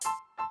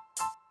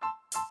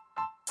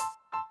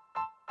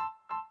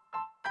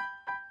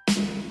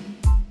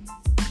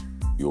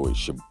Yo,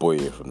 it's your boy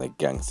here from the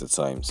Gangster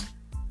Times.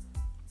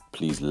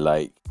 Please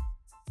like,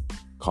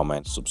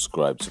 comment,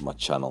 subscribe to my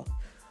channel.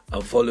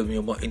 And follow me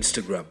on my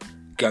Instagram,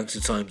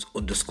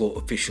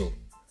 GangsterTimes_official.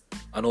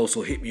 And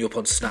also hit me up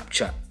on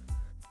Snapchat.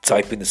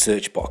 Type in the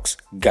search box,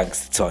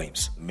 Gangster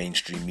Times.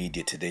 Mainstream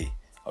media today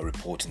are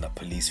reporting that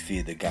police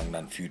fear the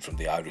gangland feud from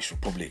the Irish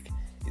Republic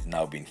is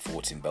now being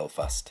fought in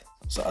Belfast.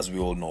 So as we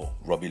all know,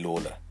 Robbie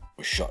Lawler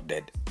was shot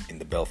dead in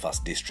the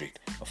Belfast district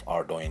of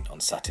Ardoyne on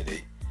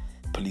Saturday.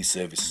 Police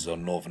services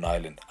on Northern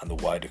Ireland and the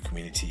wider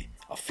community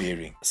are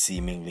fearing a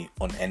seemingly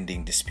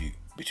unending dispute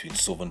between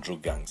southern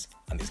drug gangs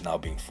and is now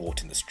being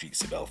fought in the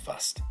streets of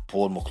Belfast.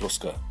 Paul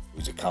McCluskey, who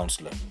is a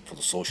councillor for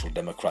the Social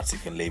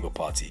Democratic and Labour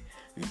Party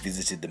who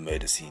visited the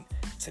murder scene,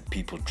 said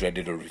people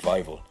dreaded a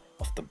revival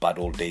of the bad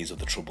old days of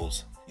the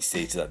Troubles. He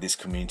stated that this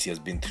community has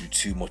been through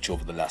too much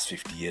over the last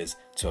 50 years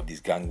to have these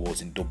gang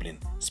wars in Dublin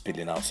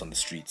spilling out on the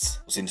streets.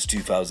 Since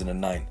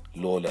 2009,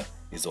 Lawler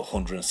is the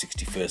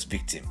 161st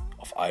victim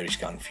of Irish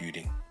gang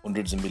feuding.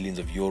 Hundreds of millions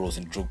of euros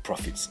in drug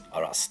profits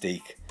are at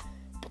stake,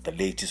 but the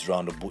latest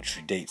round of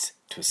butchery dates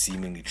to a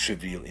seemingly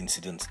trivial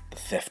incident, the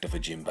theft of a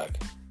gym bag.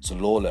 So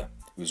Lawler,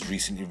 who was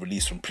recently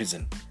released from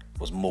prison,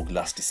 was mugged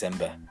last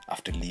December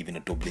after leaving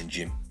a Dublin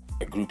gym.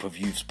 A group of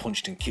youths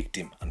punched and kicked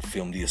him and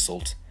filmed the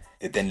assault.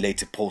 They then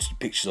later posted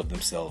pictures of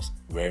themselves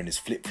wearing his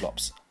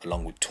flip-flops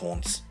along with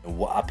taunts. And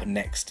what happened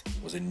next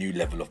was a new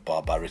level of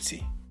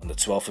barbarity. On the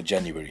 12th of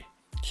January,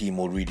 Keem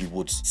O'Reilly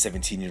Woods,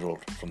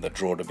 17-year-old from the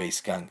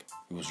Drogheda-based gang,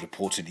 who was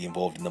reportedly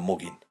involved in the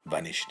mugging,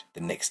 vanished. The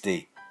next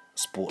day, a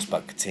sports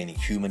bag containing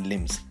human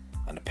limbs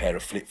and a pair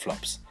of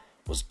flip-flops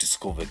was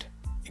discovered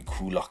in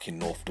Coolock in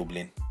North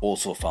Dublin.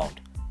 Also found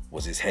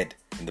was his head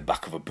in the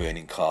back of a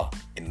burning car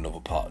in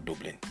another part of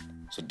Dublin.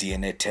 So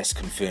DNA tests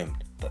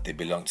confirmed that they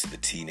belonged to the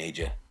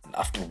teenager. And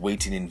after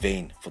waiting in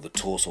vain for the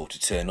torso to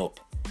turn up,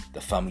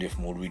 the family of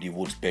Mulready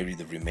Woods buried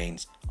the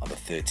remains on the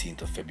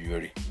 13th of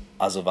February.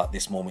 As of at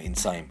this moment in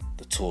time,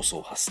 the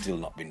torso has still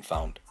not been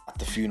found. At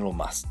the funeral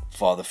mass,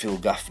 Father Phil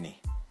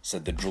Gaffney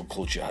said the drug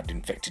culture had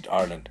infected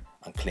Ireland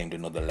and claimed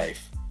another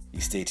life.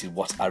 He stated,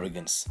 "What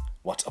arrogance,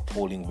 what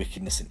appalling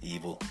wickedness and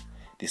evil.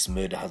 This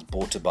murder has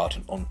brought about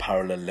an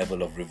unparalleled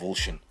level of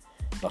revulsion,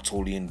 not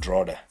only in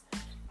Drogheda,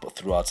 but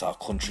throughout our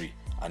country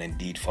and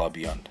indeed far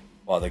beyond."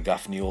 Father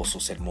Gaffney also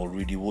said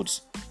Mulready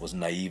Woods was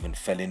naive and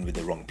fell in with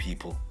the wrong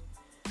people.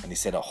 And he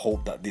said, "I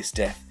hope that this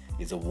death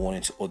is a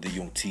warning to other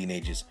young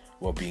teenagers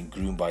who are being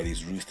groomed by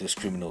these ruthless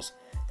criminals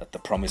that the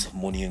promise of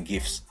money and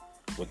gifts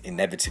will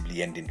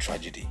inevitably end in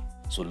tragedy."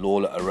 So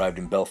Lawler arrived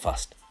in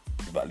Belfast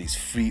with at least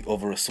 3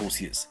 other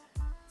associates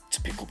to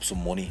pick up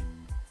some money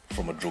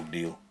from a drug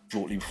deal.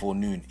 Shortly before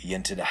noon, he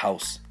entered a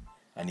house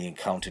and he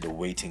encountered a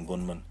waiting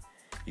gunman.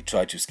 He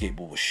tried to escape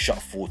but was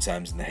shot 4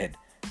 times in the head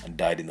and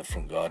died in the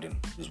front garden.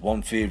 There's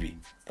one theory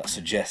that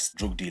suggests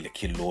drug dealer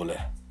killed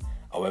Lawler.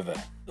 However,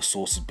 the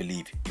sources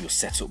believe he was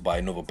set up by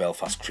another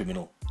Belfast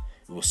criminal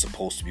who was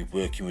supposed to be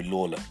working with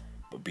Lawler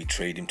but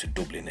betrayed him to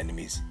Dublin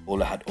enemies.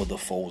 Lawler had other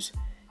foes.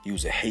 He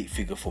was a hate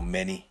figure for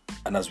many,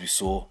 and as we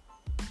saw,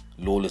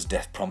 Lawler's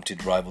death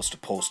prompted rivals to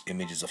post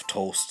images of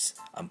toasts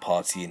and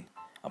partying,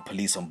 and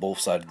police on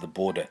both sides of the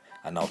border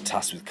are now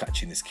tasked with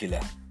catching this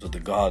killer. So the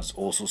guards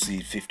also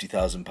seized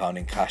 £50,000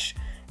 in cash,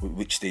 with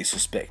which they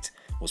suspect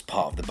was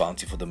part of the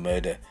bounty for the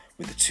murder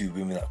with the 2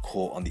 women that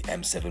caught on the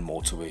M7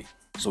 motorway.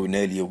 So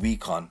nearly a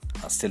week on,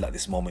 and still at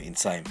this moment in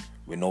time,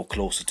 we're no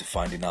closer to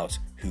finding out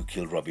who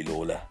killed Robbie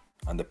Lawler.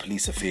 And the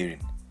police are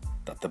fearing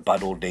that the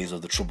bad old days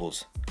of the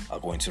Troubles are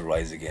going to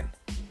rise again.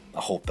 I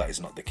hope that is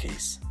not the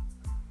case.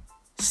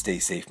 Stay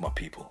safe, my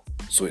people.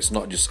 So it's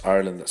not just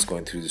Ireland that's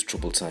going through this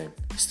troubled time,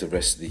 it's the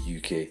rest of the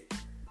UK,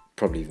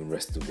 probably even the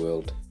rest of the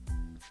world.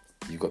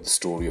 You've got the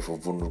story of a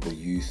vulnerable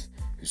youth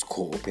who's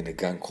caught up in a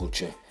gang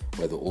culture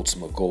where the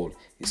ultimate goal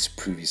is to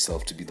prove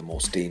yourself to be the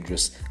most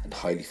dangerous and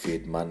highly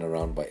feared man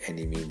around by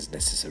any means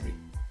necessary.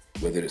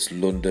 Whether it's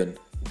London,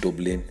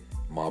 Dublin,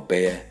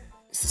 Marbella,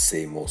 it's the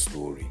same old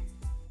story.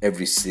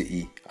 Every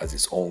city has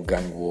its own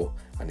gang war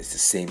and it's the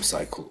same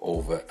cycle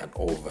over and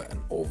over and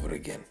over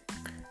again.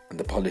 And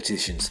the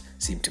politicians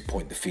seem to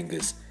point the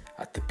fingers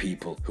at the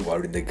people who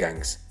are in the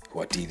gangs, who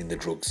are dealing the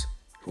drugs,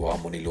 who are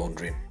money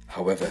laundering.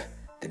 However,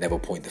 they never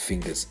point the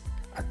fingers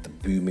at the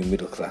booming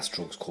middle class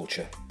drugs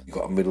culture. You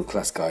got a middle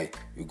class guy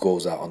who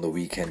goes out on the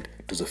weekend,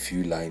 does a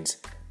few lines,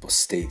 but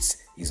states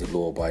he's a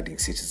law abiding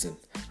citizen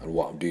and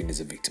what I'm doing is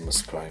a victim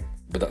of crime.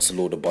 But that's a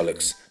load of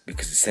bollocks,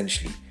 because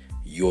essentially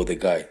you're the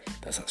guy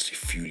that's actually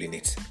fueling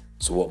it.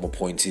 So what my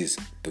point is,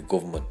 the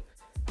government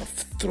have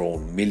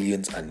thrown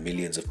millions and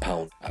millions of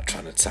pounds at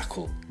trying to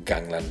tackle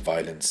gangland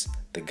violence,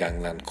 the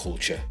gangland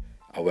culture.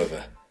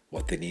 However,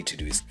 what they need to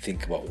do is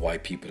think about why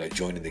people are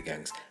joining the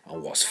gangs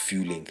and what's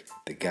fueling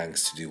the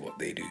gangs to do what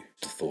they do.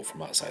 The thought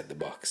from outside the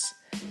box.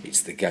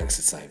 It's the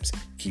Gangster Times.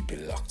 Keep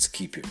it locked,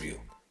 keep it real.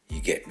 You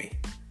get me?